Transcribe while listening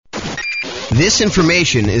This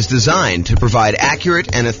information is designed to provide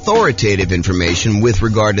accurate and authoritative information with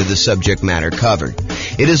regard to the subject matter covered.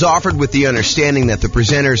 It is offered with the understanding that the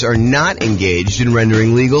presenters are not engaged in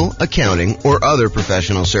rendering legal, accounting, or other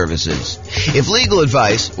professional services. If legal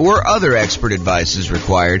advice or other expert advice is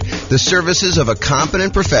required, the services of a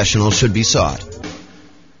competent professional should be sought.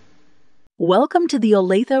 Welcome to the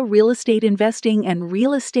Olathe Real Estate Investing and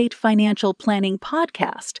Real Estate Financial Planning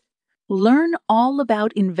podcast. Learn all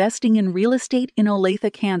about investing in real estate in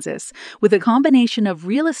Olathe, Kansas, with a combination of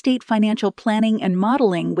real estate financial planning and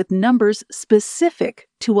modeling with numbers specific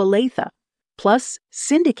to Olathe, plus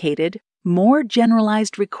syndicated, more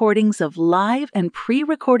generalized recordings of live and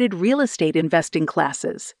pre-recorded real estate investing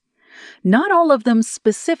classes. Not all of them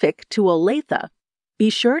specific to Olathe. Be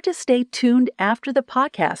sure to stay tuned after the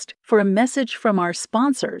podcast for a message from our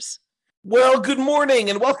sponsors. Well, good morning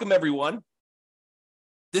and welcome, everyone.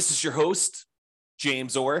 This is your host,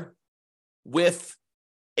 James Orr, with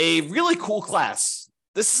a really cool class.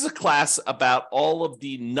 This is a class about all of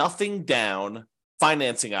the nothing down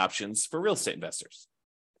financing options for real estate investors.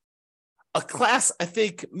 A class I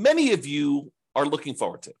think many of you are looking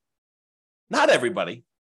forward to. Not everybody,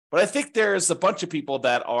 but I think there's a bunch of people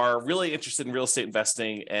that are really interested in real estate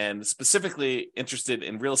investing and specifically interested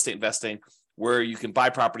in real estate investing where you can buy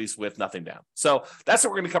properties with nothing down. So that's what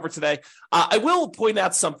we're going to cover today. I will point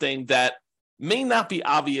out something that may not be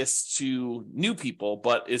obvious to new people,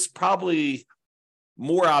 but is probably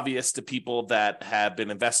more obvious to people that have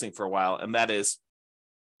been investing for a while. And that is,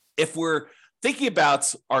 if we're thinking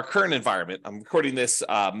about our current environment, I'm recording this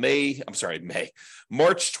March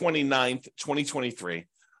 29th, 2023,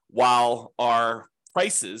 while our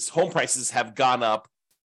home prices have gone up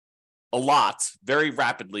a lot, very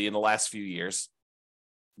rapidly in the last few years.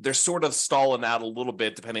 They're sort of stalling out a little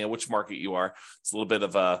bit, depending on which market you are. It's a little bit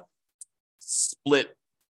of a split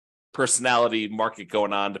personality market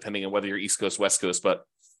going on, depending on whether you're East Coast, West Coast. But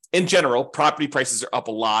in general, property prices are up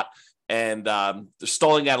a lot, and they're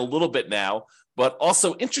stalling out a little bit now. But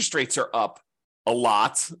also interest rates are up a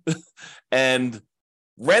lot, and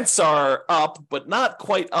rents are up, but not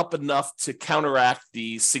quite up enough to counteract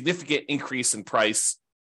the significant increase in price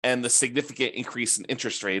and the significant increase in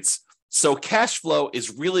interest rates. So cash flow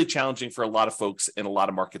is really challenging for a lot of folks in a lot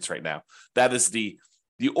of markets right now. That is the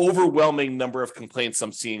overwhelming number of complaints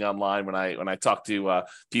I'm seeing online when I talk to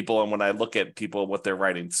people and when I look at people, what they're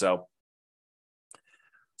writing. So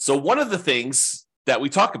one of the things that we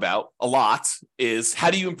talk about a lot is, how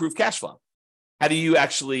do you improve cash flow? How do you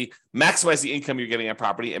actually maximize the income you're getting on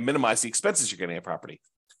property and minimize the expenses you're getting on property?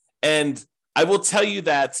 And I will tell you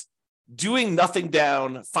that doing nothing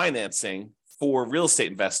down financing for real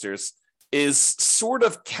estate investors is sort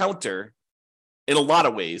of counter in a lot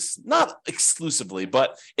of ways, not exclusively,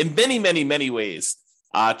 but in many, many, many ways.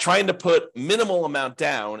 Trying to put minimal amount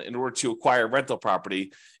down in order to acquire rental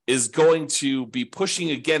property is going to be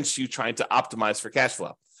pushing against you trying to optimize for cash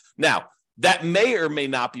flow. Now, that may or may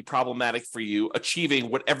not be problematic for you achieving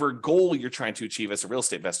whatever goal you're trying to achieve as a real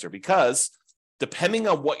estate investor, because depending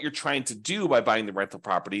on what you're trying to do by buying the rental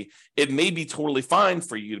property, it may be totally fine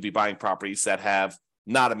for you to be buying properties that have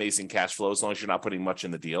not amazing cash flow, as long as you're not putting much in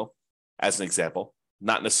the deal, as an example.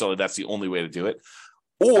 Not necessarily that's the only way to do it.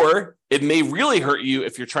 Or it may really hurt you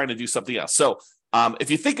if you're trying to do something else. So if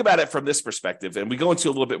you think about it from this perspective, and we go into a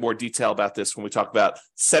little bit more detail about this when we talk about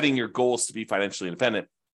setting your goals to be financially independent,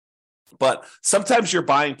 but sometimes you're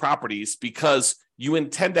buying properties because you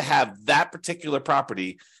intend to have that particular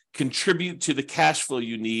property contribute to the cash flow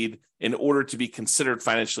you need in order to be considered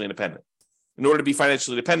financially independent. In order to be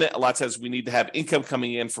financially independent, a lot of times we need to have income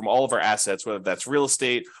coming in from all of our assets, whether that's real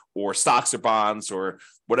estate or stocks or bonds or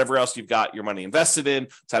whatever else you've got your money invested in,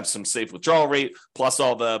 to have some safe withdrawal rate, plus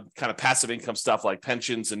all the kind of passive income stuff like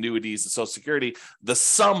pensions, annuities, and Social Security. The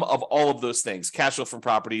sum of all of those things, cash flow from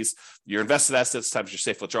properties, your invested assets times your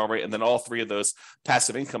safe withdrawal rate, and then all three of those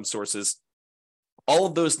passive income sources, all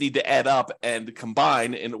of those need to add up and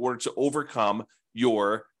combine in order to overcome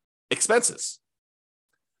your expenses.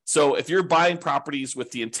 So if you're buying properties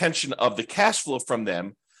with the intention of the cash flow from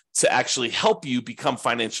them to actually help you become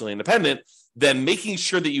financially independent, then making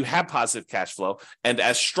sure that you have positive cash flow and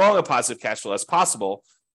as strong a positive cash flow as possible,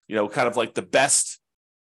 kind of like the best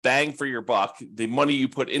bang for your buck, the money you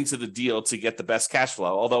put into the deal to get the best cash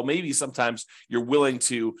flow. Although maybe sometimes you're willing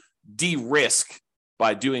to de-risk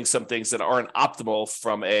by doing some things that aren't optimal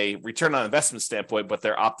from a return on investment standpoint, but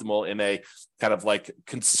they're optimal in a kind of like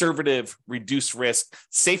conservative, reduced risk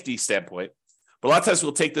safety standpoint. But a lot of times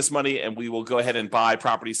we'll take this money and we will go ahead and buy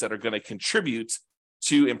properties that are going to contribute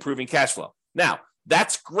to improving cash flow. Now,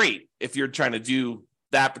 that's great if you're trying to do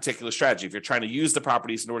that particular strategy, if you're trying to use the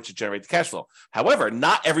properties in order to generate the cash flow. However,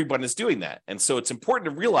 not everyone is doing that. And so it's important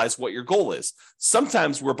to realize what your goal is.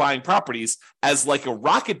 Sometimes we're buying properties as like a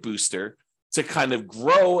rocket booster to kind of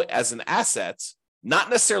grow as an asset, not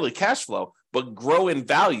necessarily cash flow, but grow in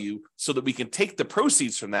value so that we can take the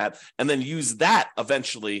proceeds from that and then use that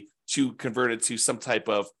eventually to convert it to some type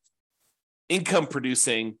of income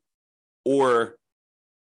producing or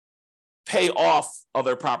pay off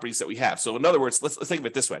other properties that we have. So in other words, let's think of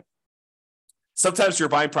it this way. Sometimes you're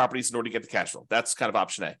buying properties in order to get the cash flow. That's kind of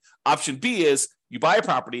option A. Option B is you buy a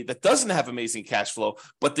property that doesn't have amazing cash flow,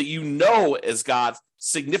 but that you know has got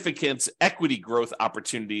significant equity growth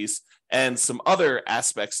opportunities and some other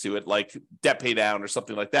aspects to it, like debt pay down or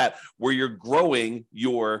something like that, where you're growing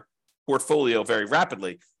your portfolio very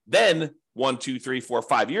rapidly. Then 1, 2, 3, 4,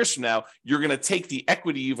 5 years from now, you're going to take the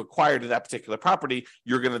equity you've acquired in that particular property.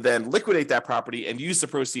 You're going to then liquidate that property and use the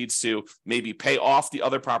proceeds to maybe pay off the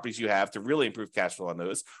other properties you have to really improve cash flow on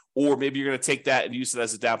those. Or maybe you're going to take that and use it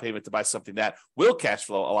as a down payment to buy something that will cash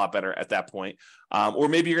flow a lot better at that point. Or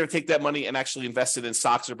maybe you're going to take that money and actually invest it in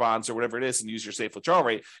stocks or bonds or whatever it is and use your safe withdrawal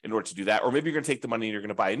rate in order to do that. Or maybe you're going to take the money and you're going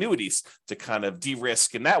to buy annuities to kind of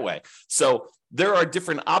de-risk in that way. So there are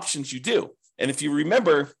different options you do. And if you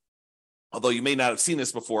remember, although you may not have seen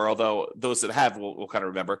this before, although those that have will kind of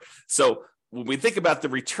remember. So when we think about the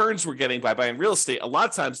returns we're getting by buying real estate, a lot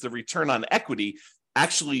of times the return on equity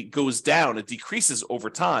actually goes down. It decreases over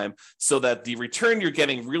time so that the return you're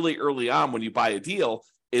getting really early on when you buy a deal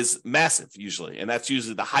is massive usually. And that's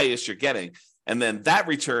usually the highest you're getting. And then that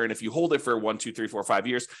return, if you hold it for 1, 2, 3, 4, 5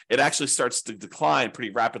 years, it actually starts to decline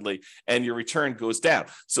pretty rapidly and your return goes down.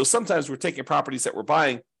 So sometimes we're taking properties that we're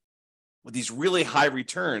buying with these really high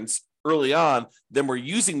returns early on, then we're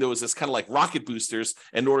using those as kind of like rocket boosters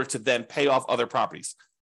in order to then pay off other properties.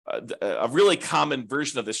 A really common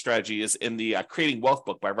version of this strategy is in the Creating Wealth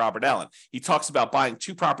book by Robert Allen. He talks about buying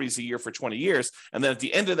 2 properties a year for 20 years, and then at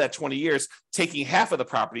the end of that 20 years, taking half of the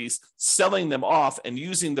properties, selling them off, and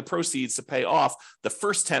using the proceeds to pay off the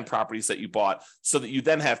first 10 properties that you bought so that you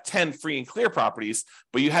then have 10 free and clear properties,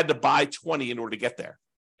 but you had to buy 20 in order to get there.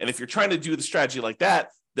 And if you're trying to do the strategy like that,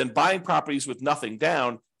 then buying properties with nothing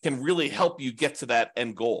down can really help you get to that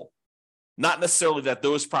end goal. Not necessarily that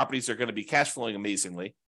those properties are going to be cash flowing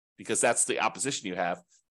amazingly, because that's the opposition you have,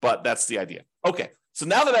 but that's the idea. Okay, so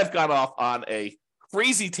now that I've gone off on a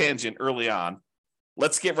crazy tangent early on,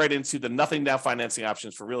 let's get right into the nothing down financing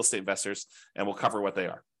options for real estate investors, and we'll cover what they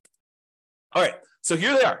are. All right, so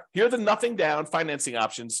here they are. Here are the nothing down financing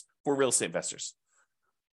options for real estate investors.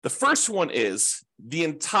 The first one is the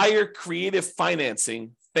entire creative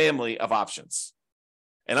financing family of options.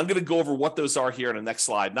 And I'm going to go over what those are here in the next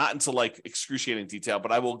slide, not into like excruciating detail,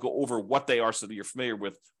 but I will go over what they are so that you're familiar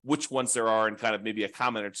with which ones there are and kind of maybe a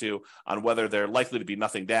comment or two on whether they're likely to be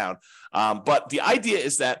nothing down. But the idea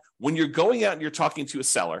is that when you're going out and you're talking to a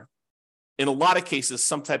seller, in a lot of cases,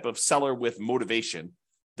 some type of seller with motivation,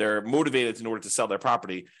 they're motivated in order to sell their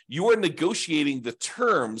property, you are negotiating the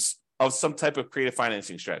terms of some type of creative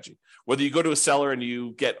financing strategy. Whether you go to a seller and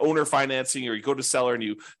you get owner financing, or you go to a seller and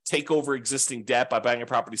you take over existing debt by buying a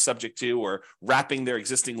property subject to or wrapping their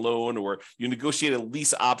existing loan, or you negotiate a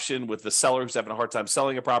lease option with the seller who's having a hard time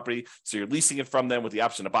selling a property, so you're leasing it from them with the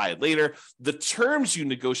option to buy it later. The terms you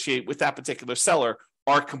negotiate with that particular seller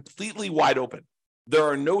are completely wide open. There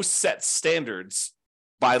are no set standards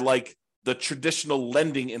by like the traditional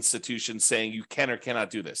lending institutions saying you can or cannot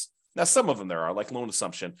do this. Now, some of them there are, like loan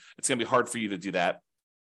assumption. It's going to be hard for you to do that.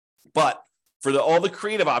 But for all the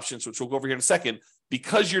creative options, which we'll go over here in a second,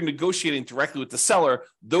 because you're negotiating directly with the seller,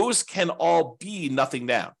 those can all be nothing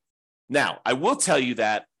down. Now, I will tell you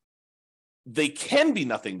that they can be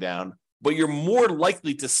nothing down, but you're more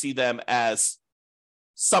likely to see them as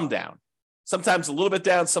some down. Sometimes a little bit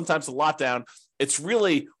down, sometimes a lot down. It's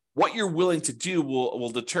really what you're willing to do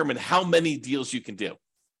will determine how many deals you can do.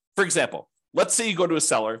 For example, let's say you go to a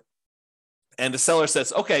seller and the seller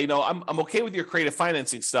says, okay, I'm okay with your creative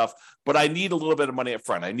financing stuff, but I need a little bit of money up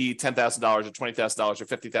front. I need $10,000 or $20,000 or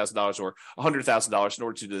 $50,000 or $100,000 in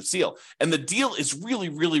order to do this deal. And the deal is really,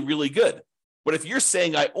 really, really good. But if you're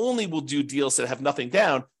saying I only will do deals that have nothing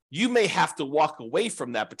down, you may have to walk away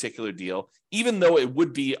from that particular deal, even though it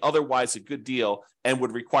would be otherwise a good deal and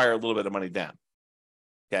would require a little bit of money down.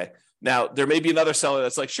 Okay. Now, there may be another seller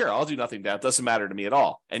that's like, sure, I'll do nothing down. It doesn't matter to me at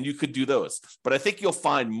all. And you could do those. But I think you'll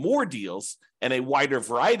find more deals and a wider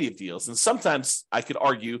variety of deals. And sometimes I could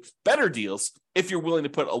argue better deals if you're willing to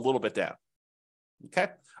put a little bit down. Okay.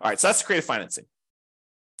 All right. So that's creative financing.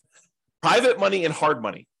 Private money and hard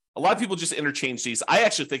money. A lot of people just interchange these. I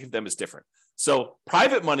actually think of them as different. So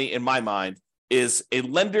private money, in my mind, is a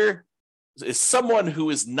lender is someone who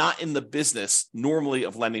is not in the business normally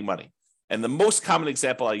of lending money. And the most common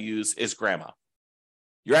example I use is grandma.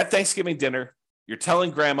 You're at Thanksgiving dinner. You're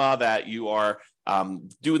telling grandma that you are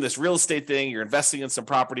doing this real estate thing. You're investing in some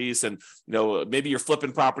properties, and maybe you're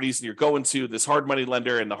flipping properties, and you're going to this hard money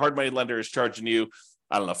lender, and the hard money lender is charging you,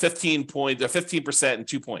 15% and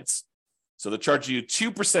 2 points. So they're charging you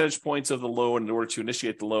 2 percentage points of the loan in order to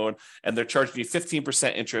initiate the loan, and they're charging you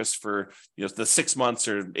 15% interest for the 6 months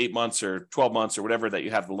or 8 months or 12 months or whatever that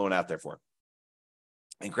you have the loan out there for.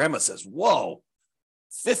 And grandma says, "Whoa,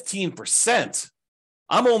 15%.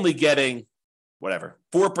 I'm only getting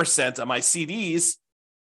 4% on my CDs.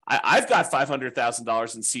 I've got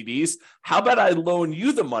 $500,000 in CDs. How about I loan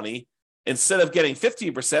you the money instead of getting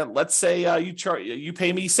 15%? Let's say you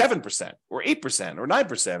pay me 7% or 8% or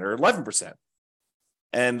 9% or 11%.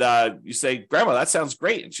 And you say, "Grandma, that sounds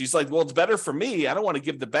great." And she's like, "Well, it's better for me. I don't want to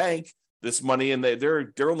give the bank this money, and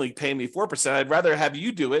they're only paying me 4%. I'd rather have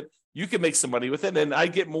you do it. You can make some money with it, and I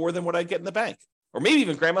get more than what I get in the bank." Or maybe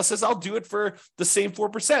even grandma says, "I'll do it for the same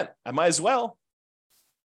 4%. I might as well."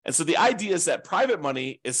 And so the idea is that private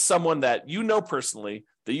money is someone that you know personally,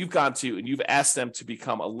 that you've gone to, and you've asked them to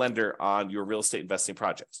become a lender on your real estate investing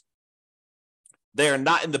projects. They are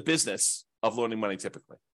not in the business of loaning money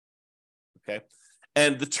typically. Okay.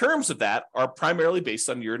 And the terms of that are primarily based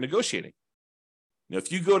on your negotiating.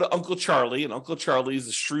 If you go to Uncle Charlie, and Uncle Charlie is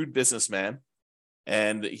a shrewd businessman,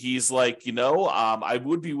 and he's like, I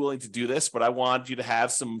would be willing to do this, but I want you to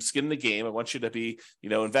have some skin in the game. I want you to be,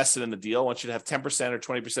 invested in the deal. I want you to have 10% or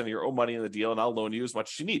 20% of your own money in the deal, and I'll loan you as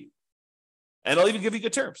much as you need. And I'll even give you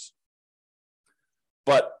good terms.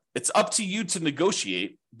 But it's up to you to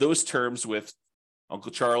negotiate those terms with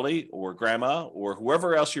Uncle Charlie or grandma or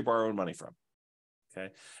whoever else you're borrowing money from.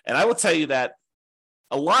 Okay. And I will tell you that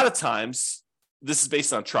a lot of times this is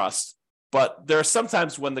based on trust, but there are some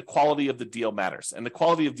times when the quality of the deal matters, and the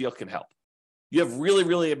quality of deal can help. You have really,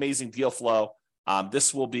 really amazing deal flow.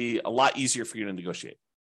 This will be a lot easier for you to negotiate.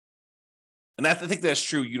 And I think that's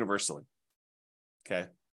true universally. Okay.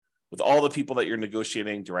 With all the people that you're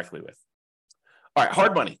negotiating directly with. All right.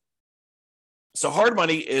 Hard money. So hard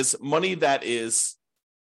money is money that is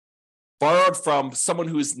borrowed from someone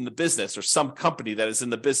who is in the business, or some company that is in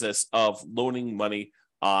the business of loaning money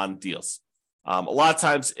on deals. A lot of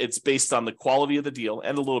times it's based on the quality of the deal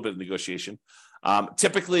and a little bit of negotiation.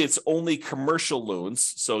 Typically, it's only commercial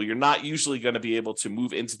loans, so you're not usually going to be able to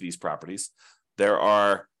move into these properties. There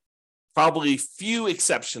are probably few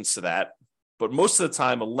exceptions to that, but most of the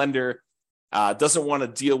time, a lender doesn't want to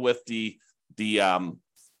deal with the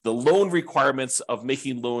loan requirements of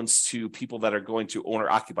making loans to people that are going to own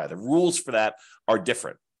or occupy. The rules for that are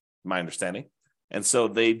different, my understanding, and so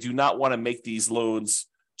they do not want to make these loans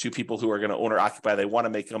to people who are going to own or occupy. They want to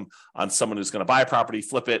make them on someone who's going to buy a property,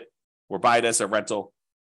 flip it, or buy it as a rental,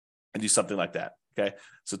 and do something like that. Okay.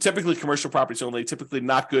 So typically commercial properties only, typically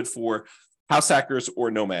not good for house hackers or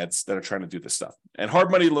nomads that are trying to do this stuff. And hard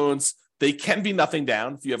money loans, they can be nothing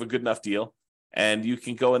down if you have a good enough deal, and you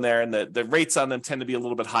can go in there, and the rates on them tend to be a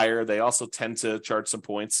little bit higher. They also tend to charge some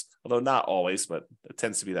points, although not always, but it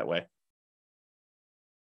tends to be that way.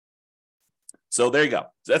 So there you go.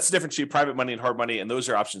 That's the difference between private money and hard money, and those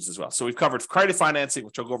are options as well. So we've covered credit financing,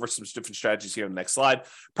 which I'll go over some different strategies here in the next slide.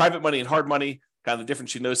 Private money and hard money, kind of the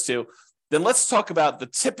difference between those two. Then let's talk about the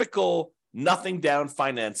typical nothing down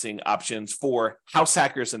financing options for house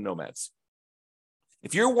hackers and nomads.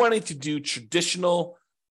 If you're wanting to do traditional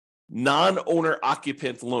non-owner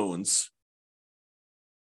occupant loans,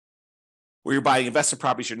 where you're buying investment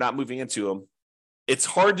properties, you're not moving into them, it's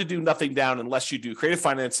hard to do nothing down unless you do creative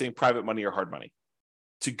financing, private money, or hard money.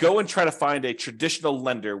 To go and try to find a traditional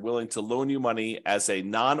lender willing to loan you money as a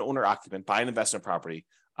non-owner occupant, buy an investment property,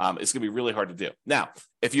 is going to be really hard to do. Now,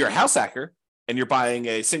 if you're a house hacker and you're buying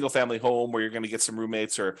a single family home where you're going to get some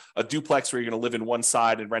roommates, or a duplex where you're going to live in one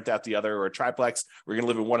side and rent out the other, or a triplex where you're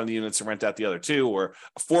going to live in one of the units and rent out the other two, or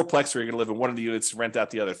a fourplex where you're going to live in one of the units and rent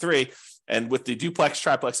out the other three. And with the duplex,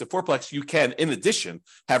 triplex, and fourplex, you can, in addition,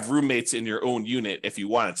 have roommates in your own unit if you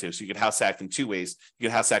wanted to. So you can house hack in two ways. You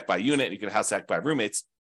can house hack by unit, and you can house hack by roommates.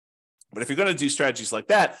 But if you're going to do strategies like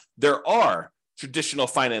that, there are traditional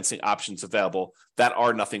financing options available that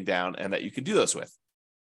are nothing down and that you can do those with.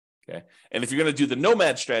 Okay. And if you're going to do the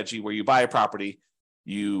nomad strategy, where you buy a property,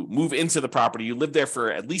 you move into the property, you live there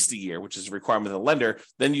for at least a year, which is a requirement of the lender,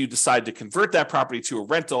 then you decide to convert that property to a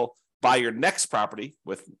rental, buy your next property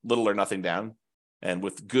with little or nothing down and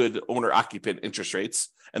with good owner-occupant interest rates.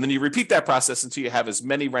 And then you repeat that process until you have as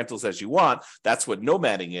many rentals as you want. That's what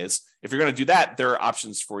nomading is. If you're going to do that, there are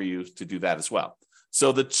options for you to do that as well.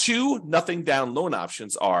 So the two nothing down loan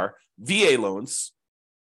options are VA loans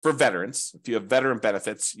For veterans, if you have veteran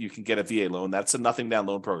benefits, you can get a VA loan. That's a nothing down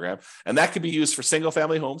loan program. And that could be used for single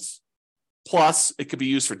family homes. Plus, it could be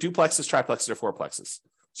used for duplexes, triplexes, or fourplexes.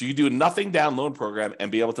 So you do a nothing down loan program and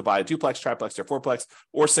be able to buy a duplex, triplex, or fourplex,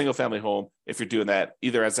 or single family home if you're doing that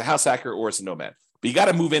either as a house hacker or as a nomad. But you got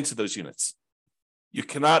to move into those units. You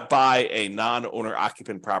cannot buy a non-owner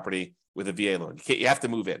occupant property with a VA loan. You have to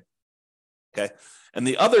move in. Okay. And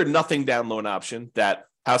the other nothing down loan option that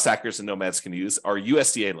house hackers and nomads can use are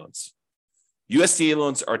USDA loans. USDA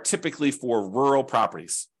loans are typically for rural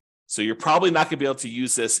properties. So you're probably not going to be able to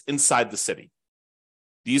use this inside the city.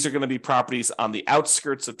 These are going to be properties on the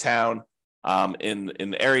outskirts of town,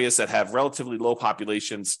 in areas that have relatively low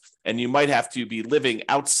populations, and you might have to be living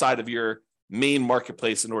outside of your main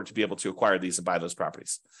marketplace in order to be able to acquire these and buy those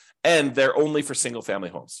properties. And they're only for single family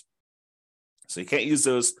homes. So you can't use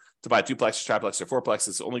those to buy duplex, triplex, or fourplex.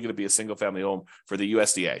 It's only going to be a single family home for the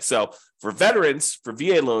USDA. So for veterans, for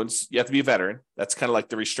VA loans, you have to be a veteran. That's kind of like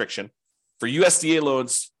the restriction. For USDA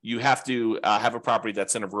loans, you have to have a property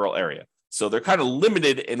that's in a rural area. So they're kind of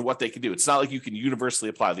limited in what they can do. It's not like you can universally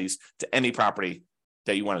apply these to any property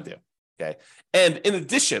that you want to do. Okay. And in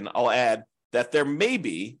addition, I'll add that there may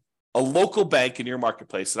be a local bank in your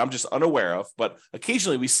marketplace that I'm just unaware of, but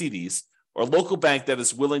occasionally we see these, or a local bank that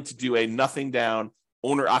is willing to do a nothing down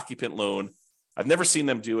owner occupant loan. I've never seen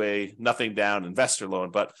them do a nothing down investor loan,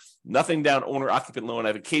 but nothing down owner occupant loan.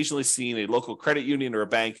 I've occasionally seen a local credit union or a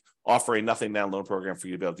bank offer a nothing down loan program for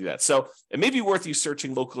you to be able to do that. So it may be worth you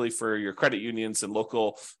searching locally for your credit unions and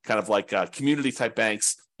local kind of like community type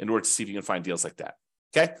banks in order to see if you can find deals like that.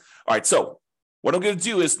 Okay. All right. So what I'm going to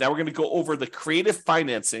do is now we're going to go over the creative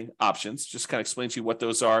financing options, just kind of explain to you what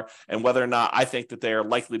those are and whether or not I think that they are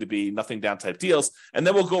likely to be nothing down type deals. And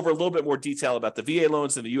then we'll go over a little bit more detail about the VA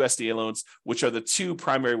loans and the USDA loans, which are the two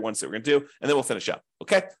primary ones that we're going to do. And then we'll finish up.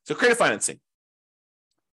 Okay. So creative financing.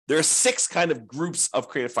 There are 6 kind of groups of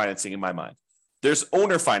creative financing in my mind. There's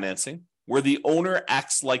owner financing, where the owner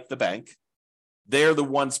acts like the bank. They're the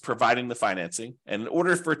ones providing the financing. And in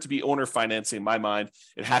order for it to be owner financing, in my mind,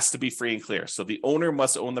 it has to be free and clear. So the owner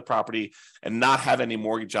must own the property and not have any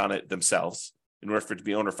mortgage on it themselves in order for it to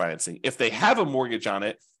be owner financing. If they have a mortgage on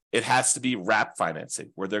it, it has to be wrap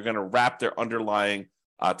financing, where they're going to wrap their underlying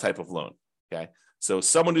type of loan. Okay. So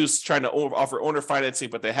someone who's trying to offer owner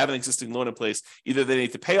financing, but they have an existing loan in place, either they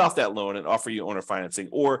need to pay off that loan and offer you owner financing,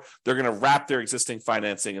 or they're going to wrap their existing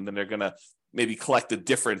financing and then they're going to maybe collect the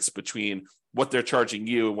difference between what they're charging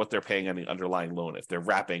you and what they're paying on the underlying loan if they're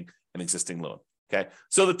wrapping an existing loan. Okay.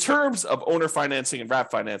 So the terms of owner financing and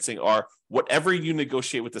wrap financing are whatever you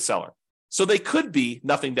negotiate with the seller. So they could be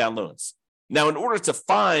nothing down loans. Now, in order to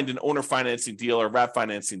find an owner financing deal or wrap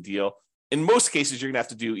financing deal, in most cases, you're going to have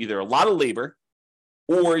to do either a lot of labor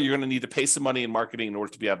or you're going to need to pay some money in marketing in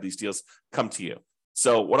order to be able to have these deals come to you.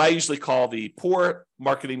 So what I usually call the poor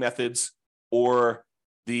marketing methods or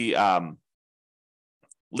the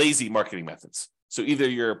lazy marketing methods. So either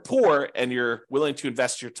you're poor and you're willing to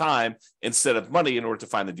invest your time instead of money in order to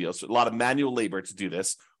find the deals, so a lot of manual labor to do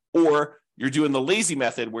this, or you're doing the lazy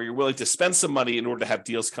method where you're willing to spend some money in order to have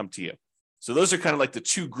deals come to you. So those are kind of like the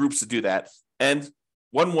 2 groups to do that. And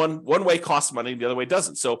one way costs money, the other way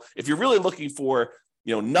doesn't. So if you're really looking for,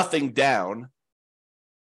 nothing down,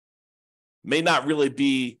 may not really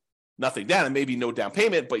be nothing down. It may be no down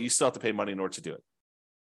payment, but you still have to pay money in order to do it.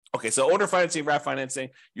 Okay, so owner financing, wrap financing,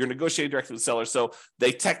 you're negotiating directly with the seller. So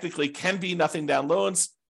they technically can be nothing down loans,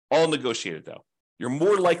 all negotiated though. You're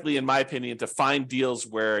more likely, in my opinion, to find deals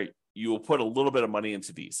where you will put a little bit of money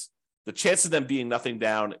into these. The chance of them being nothing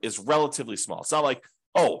down is relatively small. It's not like,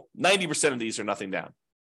 90% of these are nothing down.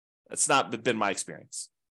 That's not been my experience.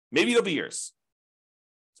 Maybe it'll be yours.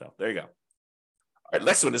 So there you go. All right,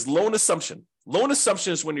 next one is loan assumption. Loan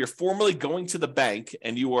assumption is when you're formally going to the bank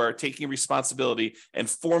and you are taking responsibility and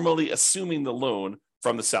formally assuming the loan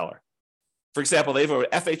from the seller. For example, they have an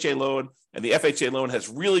FHA loan and the FHA loan has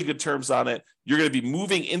really good terms on it. You're going to be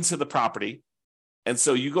moving into the property. And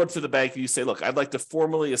so you go to the bank and you say, look, I'd like to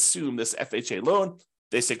formally assume this FHA loan.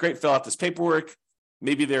 They say, great, fill out this paperwork.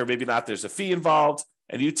 Maybe there, maybe not. There's a fee involved.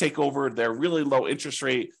 And you take over their really low interest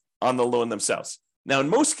rate on the loan themselves. Now, in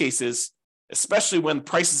most cases, especially when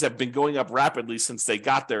prices have been going up rapidly since they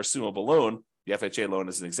got their assumable loan, the FHA loan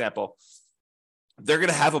is an example, they're going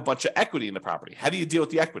to have a bunch of equity in the property. How do you deal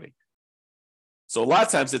with the equity? So a lot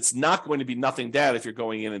of times it's not going to be nothing down if you're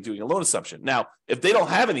going in and doing a loan assumption. Now, if they don't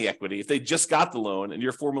have any equity, if they just got the loan and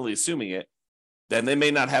you're formally assuming it, then they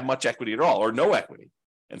may not have much equity at all or no equity.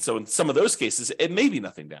 And so in some of those cases, it may be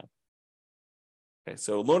nothing down. Okay,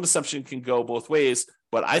 so loan assumption can go both ways,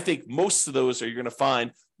 but I think most of those are you're going to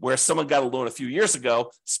find where someone got a loan a few years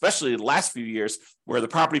ago, especially the last few years, where the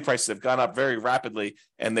property prices have gone up very rapidly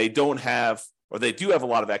and they don't have, or they do have a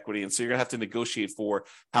lot of equity. And so you're going to have to negotiate for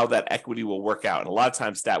how that equity will work out. And a lot of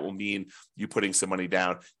times that will mean you putting some money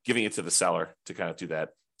down, giving it to the seller to kind of do that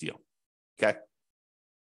deal. Okay.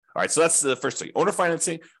 All right. So that's the first thing: owner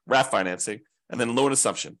financing, RAF financing, and then loan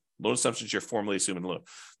assumption. Loan assumptions, you're formally assuming the loan.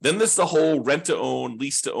 Then there's the whole rent to own,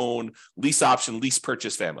 lease option, lease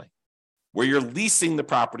purchase family, where you're leasing the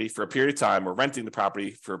property for a period of time or renting the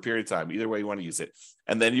property for a period of time, either way you want to use it.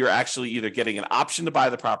 And then you're actually either getting an option to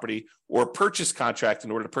buy the property or a purchase contract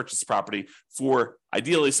in order to purchase the property for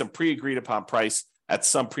ideally some pre-agreed upon price at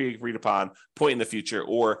some pre-agreed upon point in the future,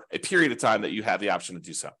 or a period of time that you have the option to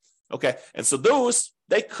do so. Okay. And so those,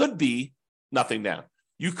 they could be nothing down.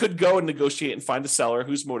 You could go and negotiate and find a seller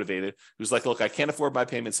who's motivated, who's like, look, I can't afford my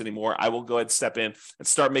payments anymore. I will go ahead and step in and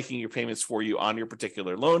start making your payments for you on your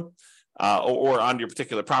particular loan or on your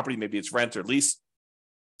particular property. Maybe it's rent or lease.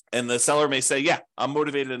 And the seller may say, yeah, I'm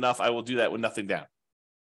motivated enough. I will do that with nothing down.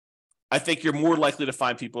 I think you're more likely to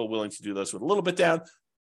find people willing to do those with a little bit down,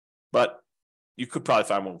 but you could probably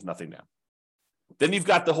find one with nothing down. Then you've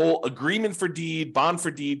got the whole agreement for deed, bond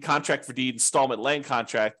for deed, contract for deed, installment land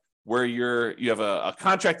contract, where you have a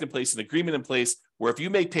contract in place, an agreement in place, where if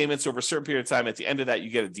you make payments over a certain period of time, at the end of that, you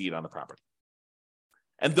get a deed on the property.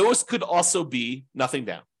 And those could also be nothing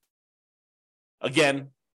down. Again,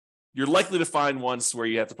 you're likely to find ones where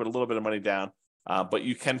you have to put a little bit of money down, but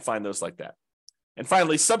you can find those like that. And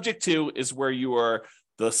finally, subject to is where you are,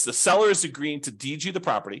 the seller is agreeing to deed you the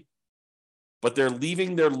property, but they're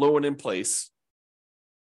leaving their loan in place,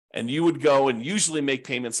 and you would go and usually make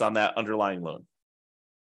payments on that underlying loan.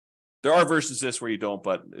 There are versions of this where you don't,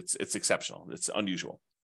 but it's exceptional. It's unusual.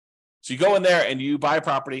 So you go in there and you buy a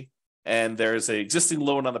property, and there's an existing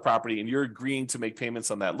loan on the property, and you're agreeing to make payments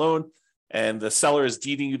on that loan, and the seller is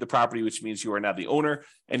deeding you the property, which means you are now the owner,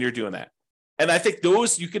 and you're doing that. And I think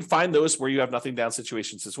those, you can find those where you have nothing down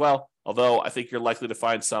situations as well, although I think you're likely to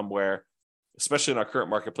find some where, especially in our current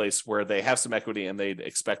marketplace, where they have some equity and they'd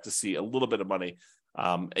expect to see a little bit of money.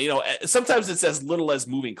 Sometimes it's as little as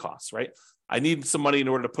moving costs, right? I need some money in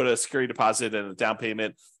order to put a security deposit and a down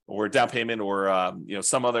payment or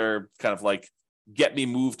some other kind of like get me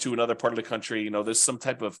moved to another part of the country. There's some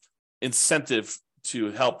type of incentive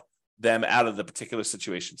to help them out of the particular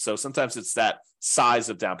situation. So sometimes it's that size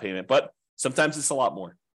of down payment, but sometimes it's a lot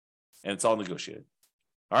more, and it's all negotiated.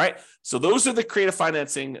 All right. So those are the creative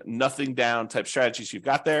financing, nothing down type strategies you've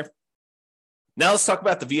got there. Now let's talk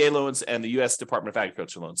about the VA loans and the U.S. Department of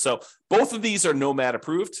Agriculture loans. So both of these are Nomad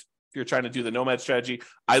approved. If you're trying to do the Nomad strategy,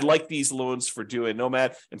 I like these loans for doing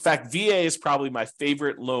Nomad. In fact, VA is probably my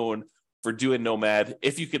favorite loan for doing Nomad,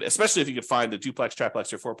 especially if you could find a duplex,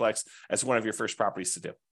 triplex, or fourplex as one of your first properties to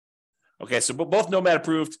do. Okay, so both Nomad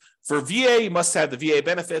approved. For VA, you must have the VA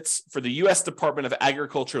benefits. For the U.S. Department of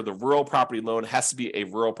Agriculture, the rural property loan has to be a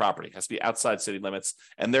rural property, has to be outside city limits.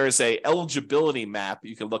 And there is a eligibility map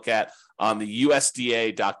you can look at on the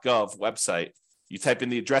USDA.gov website. You type in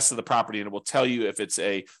the address of the property, and it will tell you if it's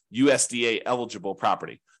a USDA eligible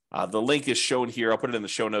property. The link is shown here. I'll put it in the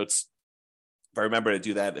show notes if I remember to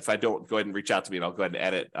do that. If I don't, go ahead and reach out to me, and I'll go ahead and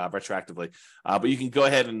add it retroactively. But you can go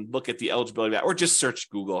ahead and look at the eligibility map, or just search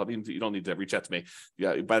Google. I mean, you don't need to reach out to me.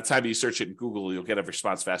 Yeah, by the time you search it in Google, you'll get a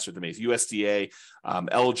response faster than me. It's USDA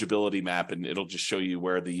eligibility map, and it'll just show you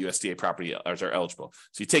where the USDA property are eligible.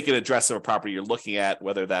 So you take an address of a property you're looking at,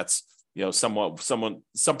 whether that's some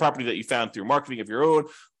property that you found through marketing of your own,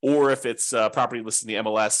 or if it's property listed in the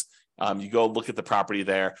MLS, you go look at the property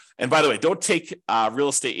there. And by the way, don't take real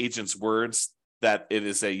estate agents' words that it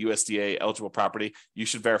is a USDA eligible property. You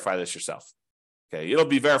should verify this yourself. Okay, it'll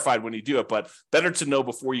be verified when you do it, but better to know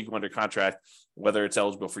before you go under contract whether it's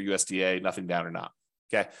eligible for USDA, nothing down or not.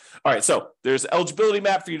 Okay. All right. So there's eligibility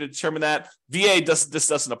map for you to determine that. This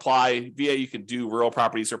doesn't apply. VA, you can do rural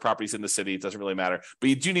properties or properties in the city. It doesn't really matter. But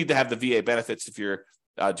you do need to have the VA benefits if you're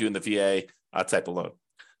doing the VA type of loan.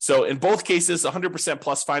 So in both cases, 100%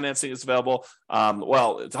 plus financing is available.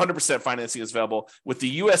 It's 100% financing is available. With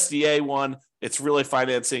the USDA one, it's really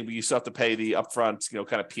financing, but you still have to pay the upfront,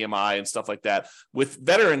 kind of PMI and stuff like that. With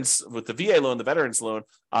veterans, with the VA loan, the veterans loan,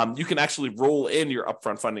 you can actually roll in your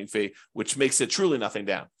upfront funding fee, which makes it truly nothing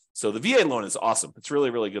down. So the VA loan is awesome. It's really,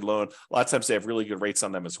 really good loan. A lot of times they have really good rates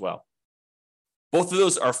on them as well. Both of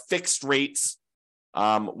those are fixed rates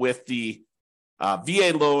with the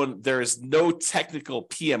VA loan, there is no technical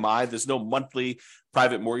PMI. There's no monthly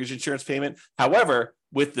private mortgage insurance payment. However,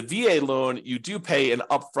 with the VA loan, you do pay an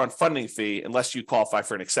upfront funding fee unless you qualify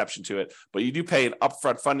for an exception to it, but you do pay an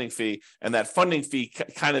upfront funding fee, and that funding fee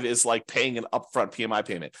kind of is like paying an upfront PMI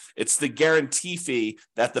payment. It's the guarantee fee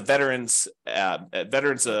that the Veterans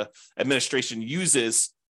Administration uses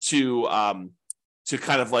to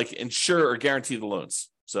kind of like insure or guarantee the loans.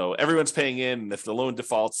 So everyone's paying in, and if the loan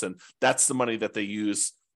defaults, and that's the money that they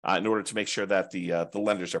use in order to make sure that the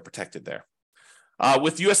lenders are protected there.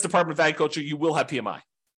 With U.S. Department of Agriculture, you will have PMI.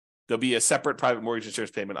 There'll be a separate private mortgage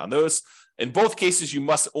insurance payment on those. In both cases, you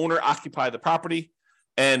must own or occupy the property.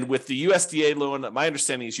 And with the USDA loan, my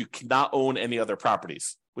understanding is you cannot own any other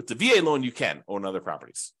properties. With the VA loan, you can own other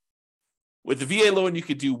properties. With the VA loan, you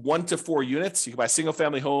could do 1 to 4 units. You can buy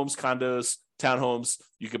single-family homes, condos, townhomes.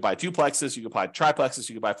 You could buy duplexes. You could buy triplexes.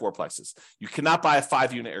 You could buy fourplexes. You cannot buy a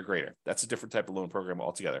 5-unit or greater. That's a different type of loan program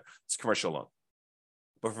altogether. It's a commercial loan.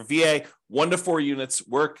 But for VA, 1 to 4 units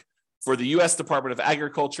work. For the U.S. Department of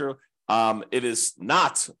Agriculture, it is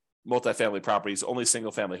not multifamily properties, only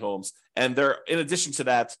single-family homes. And in addition to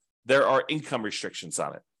that, there are income restrictions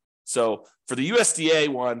on it. So for the USDA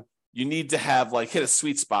one, you need to have hit a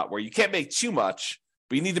sweet spot where you can't make too much,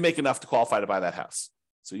 but you need to make enough to qualify to buy that house.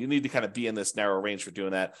 So you need to kind of be in this narrow range for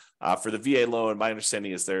doing that. For the VA loan, my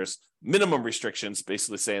understanding is there's minimum restrictions,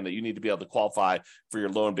 basically saying that you need to be able to qualify for your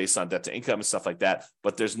loan based on debt to income and stuff like that.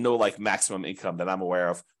 But there's no maximum income that I'm aware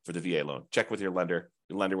of for the VA loan. Check with your lender.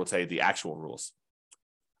 Your lender will tell you the actual rules.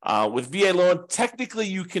 With VA loan, technically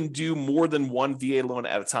you can do more than one VA loan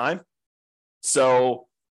at a time. So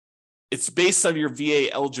it's based on your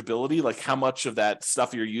VA eligibility, like how much of that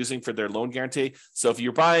stuff you're using for their loan guarantee. So if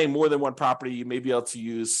you're buying more than one property, you may be able to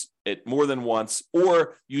use it more than once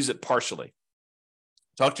or use it partially.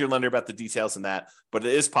 Talk to your lender about the details in that, but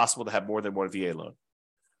it is possible to have more than one VA loan.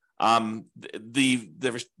 The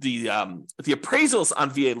appraisals on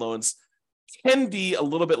VA loans can be a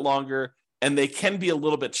little bit longer, and they can be a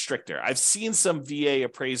little bit stricter. I've seen some VA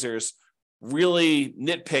appraisers really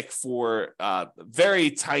nitpick for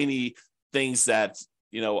very tiny things that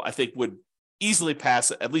I think would easily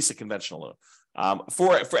pass at least a conventional loan.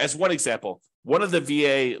 For as one example, one of the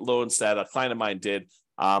VA loans that a client of mine did,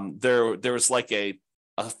 there was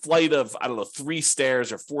a flight of 3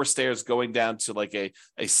 stairs or 4 stairs going down to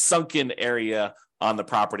a sunken area on the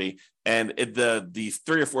property, and the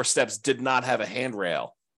 3 or 4 steps did not have a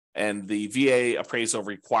handrail, and the VA appraisal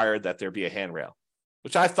required that there be a handrail,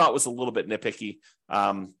 which I thought was a little bit nitpicky,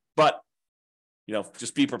 but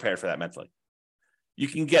just be prepared for that mentally. You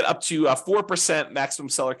can get up to 4% maximum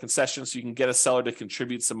seller concession, so you can get a seller to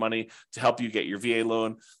contribute some money to help you get your VA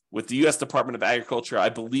loan. With the U.S. Department of Agriculture, I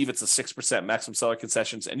believe it's a 6% maximum seller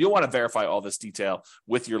concessions, and you'll want to verify all this detail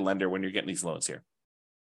with your lender when you're getting these loans here.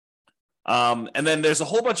 And then there's a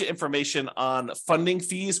whole bunch of information on funding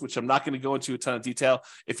fees, which I'm not going to go into a ton of detail.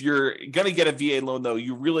 If you're going to get a VA loan, though,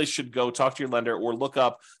 you really should go talk to your lender or look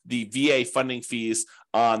up the VA funding fees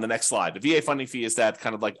on the next slide. The VA funding fee is that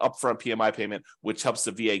kind of upfront PMI payment, which helps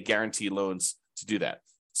the VA guarantee loans to do that.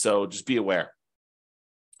 So just be aware.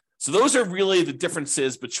 So those are really the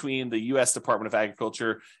differences between the U.S. Department of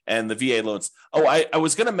Agriculture and the VA loans. Oh, I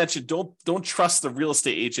was going to mention, don't trust the real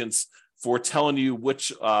estate agents for telling you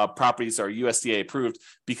which properties are USDA approved,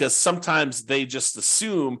 because sometimes they just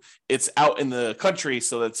assume it's out in the country,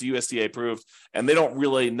 so that's USDA approved, and they don't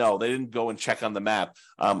really know. They didn't go and check on the map.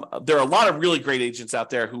 There are a lot of really great agents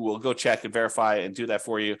out there who will go check and verify and do that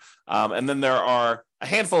for you. And then there are a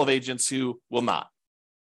handful of agents who will not.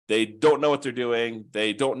 They don't know what they're doing.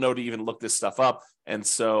 They don't know to even look this stuff up. And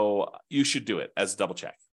so you should do it as a double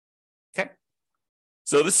check. Okay.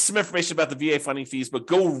 So this is some information about the VA funding fees, but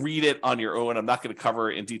go read it on your own. I'm not going to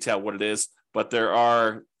cover in detail what it is, but there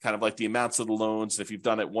are kind of the amounts of the loans, if you've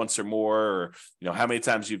done it once or more, or how many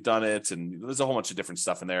times you've done it. And there's a whole bunch of different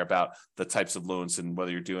stuff in there about the types of loans and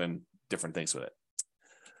whether you're doing different things with it.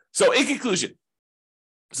 So in conclusion,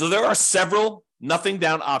 there are several nothing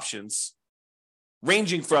down options,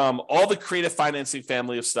 ranging from all the creative financing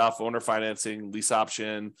family of stuff, owner financing, lease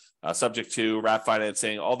option, subject to wrap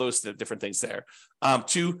financing, all those different things there,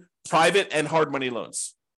 to private and hard money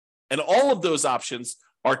loans. And all of those options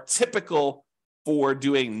are typical for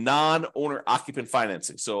doing non-owner occupant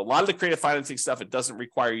financing. So a lot of the creative financing stuff, it doesn't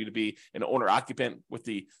require you to be an owner occupant, with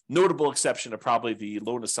the notable exception of probably the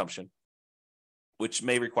loan assumption, which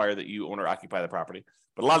may require that you owner occupy the property.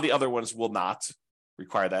 But a lot of the other ones will not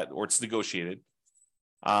require that, or it's negotiated.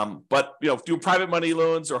 But do private money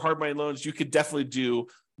loans or hard money loans, you could definitely do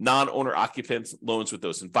non-owner occupant loans with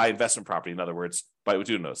those and buy investment property. In other words, by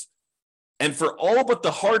doing those. And for all but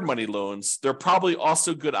the hard money loans, there are probably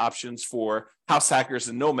also good options for house hackers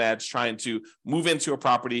and nomads trying to move into a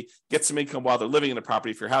property, get some income while they're living in the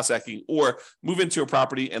property if you're house hacking, or move into a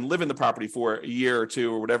property and live in the property for a year or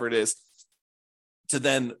two or whatever it is, to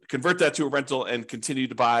then convert that to a rental and continue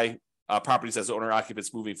to buy properties as owner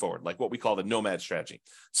occupants moving forward, like what we call the nomad strategy.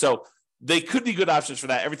 So they could be good options for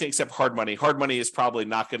that, everything except hard money. Hard money is probably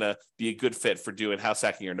not going to be a good fit for doing house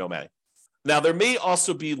hacking or nomading. Now, there may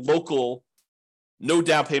also be local no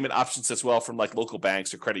down payment options as well from like local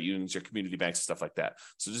banks or credit unions or community banks and stuff like that.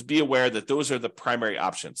 So just be aware that those are the primary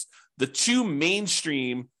options. The two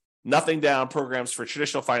mainstream nothing down programs for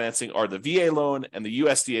traditional financing are the VA loan and the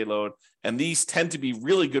USDA loan. And these tend to be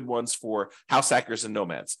really good ones for house hackers and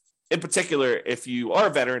nomads. In particular, if you are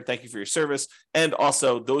a veteran, thank you for your service. And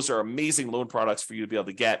also, those are amazing loan products for you to be able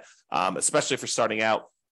to get, especially for starting out.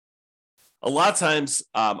 A lot of times,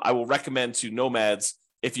 I will recommend to nomads,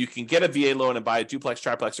 if you can get a VA loan and buy a duplex,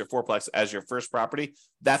 triplex, or fourplex as your first property,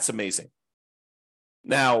 that's amazing.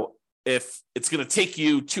 Now, if it's going to take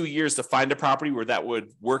you 2 years to find a property where that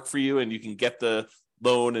would work for you and you can get the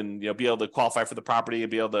loan and be able to qualify for the property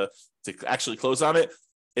and be able to actually close on it,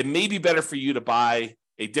 it may be better for you to buy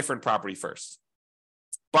a different property first.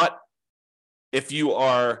 But if you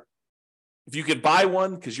could buy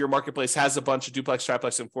one because your marketplace has a bunch of duplex,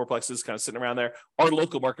 triplex, and fourplexes kind of sitting around there, our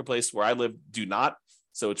local marketplace where I live do not.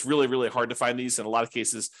 So it's really, really hard to find these. In a lot of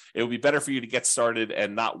cases, it would be better for you to get started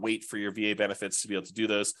and not wait for your VA benefits to be able to do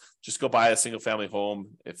those. Just go buy a single family home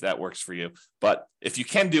if that works for you. But if you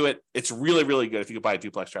can do it, it's really, really good if you could buy a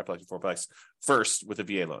duplex, triplex, and fourplex first with a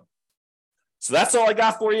VA loan. So that's all I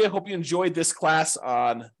got for you. Hope you enjoyed this class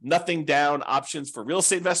on nothing down options for real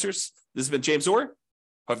estate investors. This has been James Orr.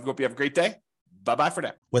 Hope you have a great day. Bye-bye for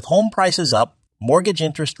now. With home prices up, mortgage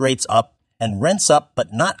interest rates up, and rents up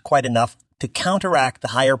but not quite enough to counteract the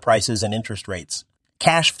higher prices and interest rates,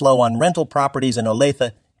 cash flow on rental properties in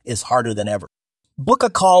Olathe is harder than ever. Book a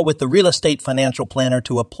call with the Real Estate Financial Planner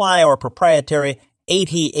to apply our proprietary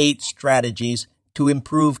 88 strategies to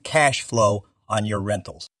improve cash flow on your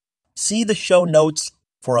rentals. See the show notes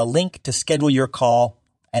for a link to schedule your call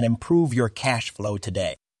and improve your cash flow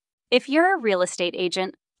today. If you're a real estate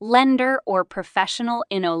agent, lender, or professional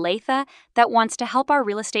in Olathe that wants to help our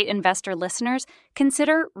real estate investor listeners,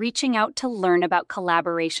 consider reaching out to learn about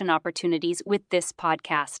collaboration opportunities with this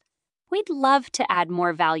podcast. We'd love to add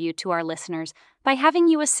more value to our listeners by having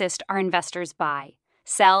you assist our investors buy,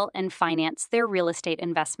 sell, and finance their real estate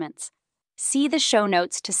investments. See the show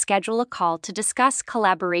notes to schedule a call to discuss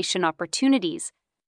collaboration opportunities.